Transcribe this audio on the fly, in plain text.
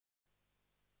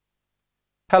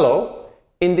Hello!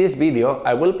 In this video,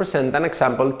 I will present an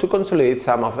example to consolidate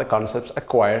some of the concepts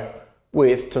acquired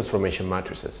with transformation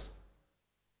matrices.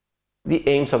 The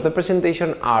aims of the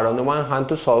presentation are, on the one hand,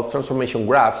 to solve transformation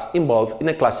graphs involved in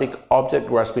a classic object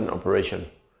grasping operation,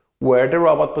 where the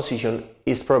robot position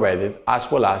is provided as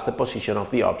well as the position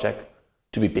of the object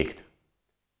to be picked.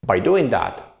 By doing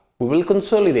that, we will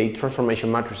consolidate transformation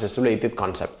matrices related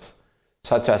concepts,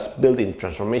 such as building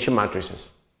transformation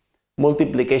matrices,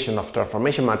 multiplication of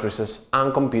transformation matrices,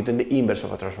 and computing the inverse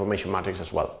of a transformation matrix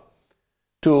as well,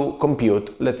 to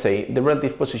compute, let's say, the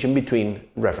relative position between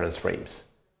reference frames.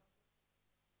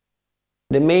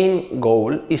 The main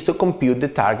goal is to compute the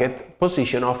target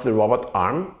position of the robot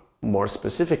arm, more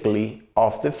specifically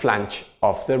of the flange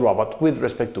of the robot with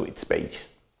respect to its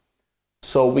base,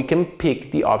 so we can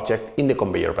pick the object in the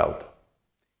conveyor belt.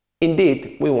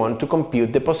 Indeed, we want to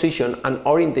compute the position and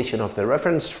orientation of the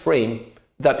reference frame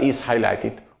that is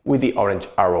highlighted with the orange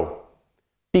arrow,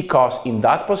 because in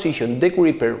that position the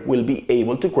gripper will be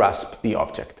able to grasp the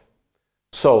object.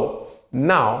 So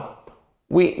now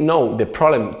we know the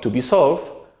problem to be solved.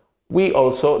 We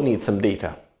also need some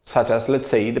data, such as, let's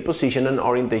say, the position and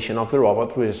orientation of the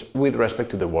robot with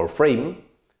respect to the wall frame,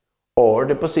 or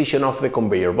the position of the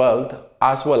conveyor belt,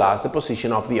 as well as the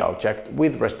position of the object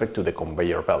with respect to the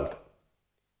conveyor belt.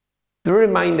 The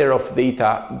remainder of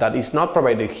data that is not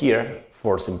provided here,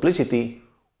 for simplicity,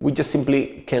 we just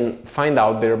simply can find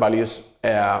out their values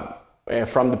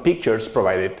from the pictures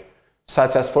provided,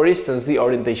 such as, for instance, the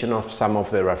orientation of some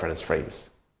of the reference frames.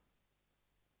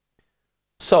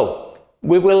 So,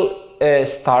 we will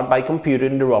start by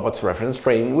computing the robot's reference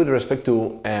frame with respect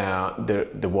to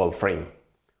the wall frame.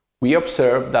 We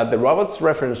observe that the robot's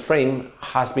reference frame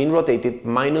has been rotated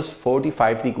minus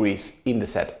 45 degrees in the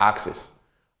z-axis,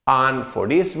 and for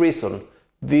this reason,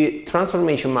 the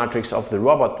transformation matrix of the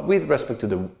robot with respect to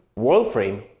the wall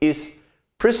frame is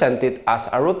presented as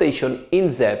a rotation in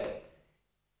z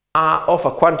of a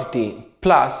quantity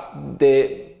plus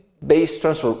the base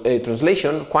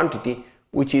translation quantity,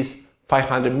 which is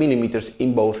 500 millimeters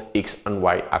in both x and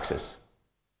y axes.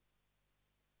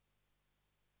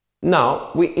 Now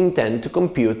we intend to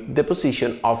compute the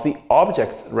position of the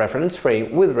object's reference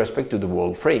frame with respect to the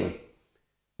wall frame.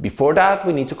 Before that,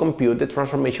 we need to compute the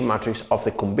transformation matrix of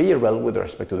the conveyor belt with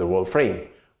respect to the wall frame,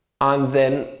 and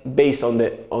then, based on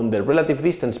the relative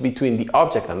distance between the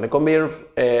object and the conveyor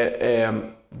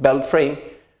belt frame,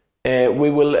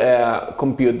 we will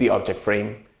compute the object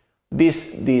frame.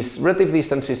 This relative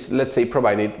distance is, let's say,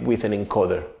 provided with an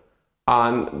encoder,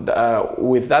 and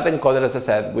with that encoder, as I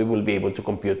said, we will be able to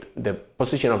compute the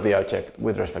position of the object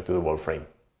with respect to the wall frame.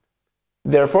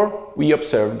 Therefore, we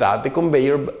observe that the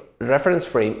conveyor reference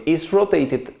frame is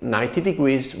rotated 90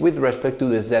 degrees with respect to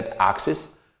the z-axis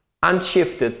and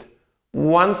shifted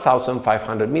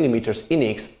 1500 millimeters in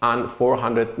x and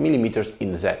 400 millimeters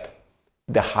in z,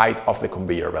 the height of the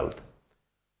conveyor belt.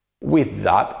 With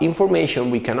that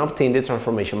information, we can obtain the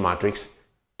transformation matrix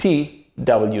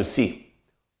TWC.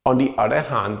 On the other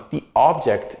hand, the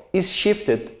object is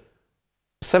shifted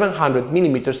 700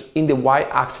 millimeters in the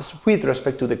y-axis with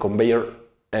respect to the conveyor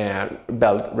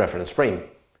belt reference frame,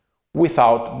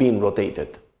 without being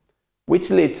rotated, which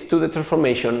leads to the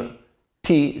transformation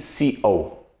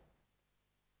TCO.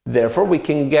 Therefore, we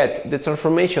can get the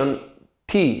transformation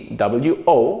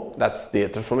TWO, that's the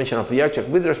transformation of the object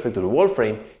with respect to the wall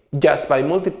frame, just by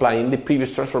multiplying the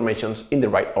previous transformations in the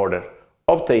right order,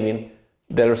 obtaining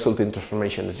the resulting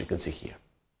transformation as you can see here.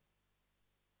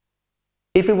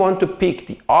 If we want to pick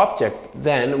the object,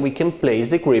 then we can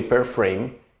place the gripper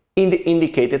frame in the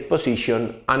indicated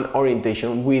position and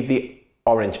orientation with the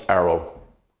orange arrow.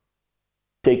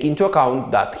 Take into account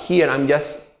that here I'm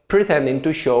just pretending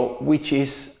to show which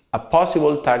is a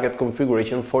possible target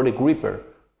configuration for the gripper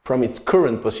from its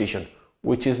current position,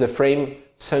 which is the frame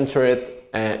centered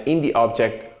in the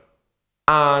object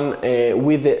and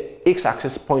with the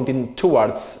x-axis pointing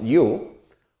towards you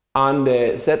and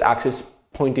the z-axis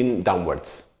pointing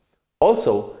downwards.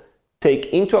 Also,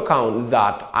 take into account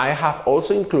that I have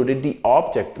also included the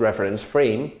object reference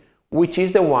frame, which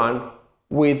is the one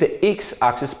with the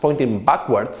x-axis pointing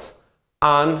backwards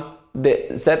and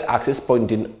the z-axis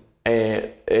pointing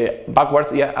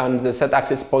backwards, and the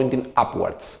z-axis pointing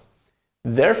upwards.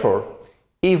 Therefore,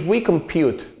 if we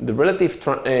compute the relative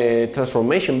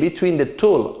transformation between the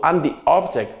tool and the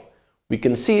object, we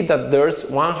can see that there's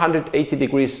 180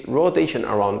 degrees rotation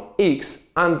around x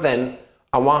and then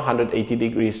a 180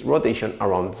 degrees rotation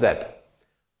around z,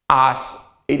 as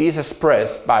it is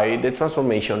expressed by the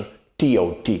transformation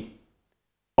TOT.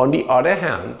 On the other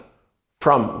hand,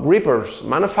 from gripper's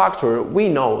manufacturer, we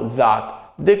know that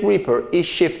the gripper is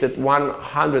shifted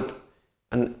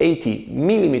 180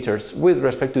 millimeters with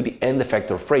respect to the end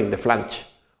effector frame, the flange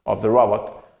of the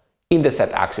robot, in the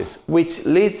z-axis, which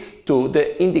leads to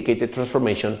the indicated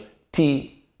transformation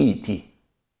TET.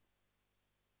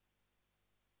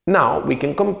 Now we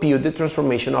can compute the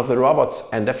transformation of the robot's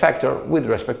end effector with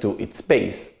respect to its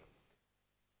base.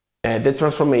 The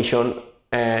transformation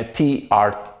TRE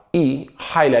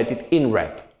highlighted in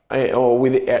red, or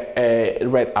with a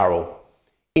red arrow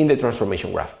in the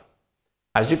transformation graph.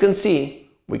 As you can see,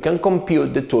 we can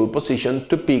compute the tool position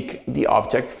to pick the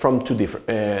object from two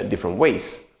different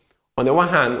ways. On the one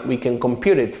hand, we can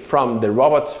compute it from the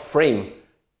robot's frame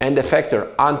and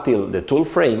effector until the tool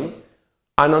frame,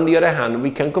 and on the other hand, we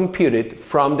can compute it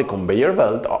from the conveyor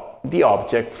belt, the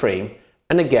object frame,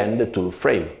 and again the tool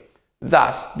frame.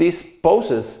 Thus, this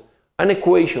poses an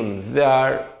equation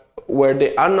there where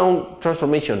the unknown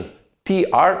transformation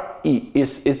TRE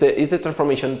is the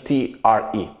transformation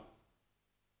TRE.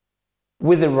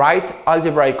 With the right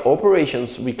algebraic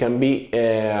operations, we can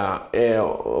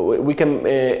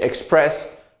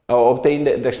express or obtain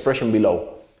the expression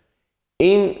below.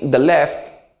 In the left,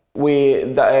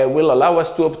 will allow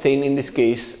us to obtain, in this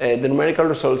case, the numerical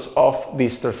results of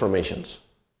these transformations.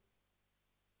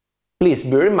 Please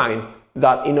bear in mind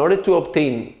that in order to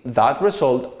obtain that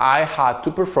result, I had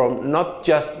to perform not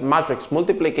just matrix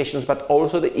multiplications, but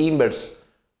also the inverse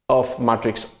of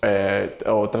matrix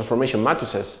or transformation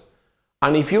matrices.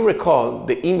 And if you recall,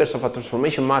 the inverse of a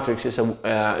transformation matrix is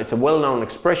it's a well-known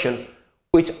expression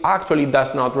which actually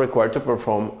does not require to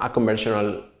perform a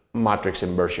conventional matrix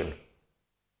inversion.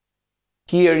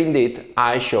 Here indeed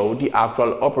I show the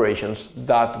actual operations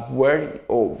that were,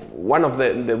 or one of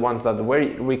the ones that were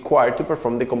required to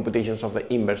perform the computations of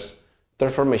the inverse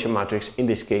transformation matrix, in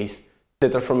this case the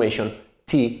transformation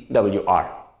TWR.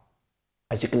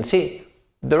 As you can see,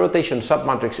 the rotation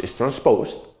submatrix is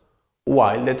transposed,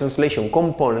 while the translation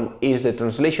component is the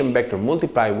translation vector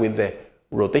multiplied with the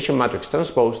rotation matrix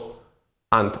transposed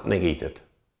and negated.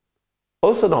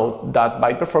 Also note that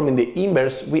by performing the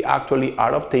inverse, we actually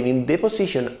are obtaining the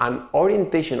position and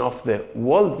orientation of the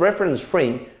world reference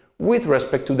frame with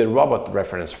respect to the robot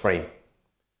reference frame.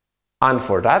 And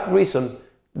for that reason,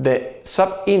 the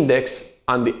sub-index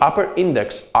and the upper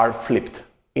index are flipped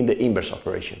in the inverse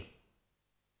operation.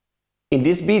 In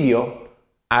this video,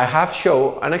 I have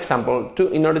shown an example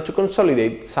in order to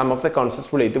consolidate some of the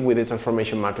concepts related with the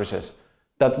transformation matrices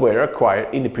that were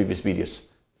acquired in the previous videos.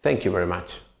 Thank you very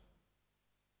much.